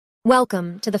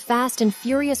Welcome to the fast and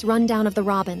furious rundown of the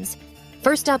Robins.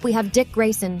 First up, we have Dick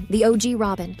Grayson, the OG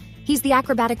Robin. He's the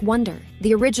acrobatic wonder,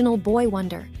 the original boy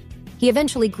wonder. He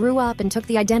eventually grew up and took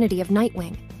the identity of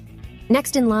Nightwing.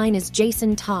 Next in line is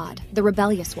Jason Todd, the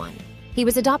rebellious one. He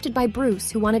was adopted by Bruce,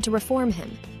 who wanted to reform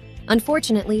him.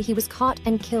 Unfortunately, he was caught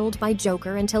and killed by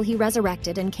Joker until he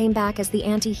resurrected and came back as the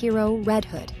anti-hero Red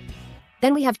Hood.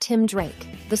 Then we have Tim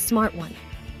Drake, the smart one.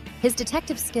 His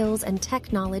detective skills and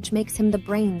tech knowledge makes him the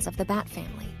brains of the Bat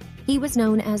family. He was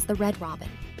known as the Red Robin.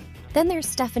 Then there's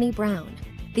Stephanie Brown,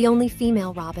 the only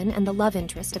female Robin and the love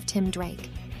interest of Tim Drake.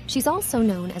 She's also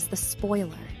known as the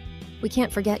Spoiler. We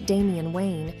can't forget Damian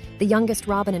Wayne, the youngest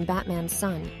Robin and Batman's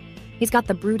son. He's got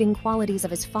the brooding qualities of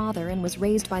his father and was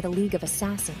raised by the League of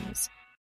Assassins.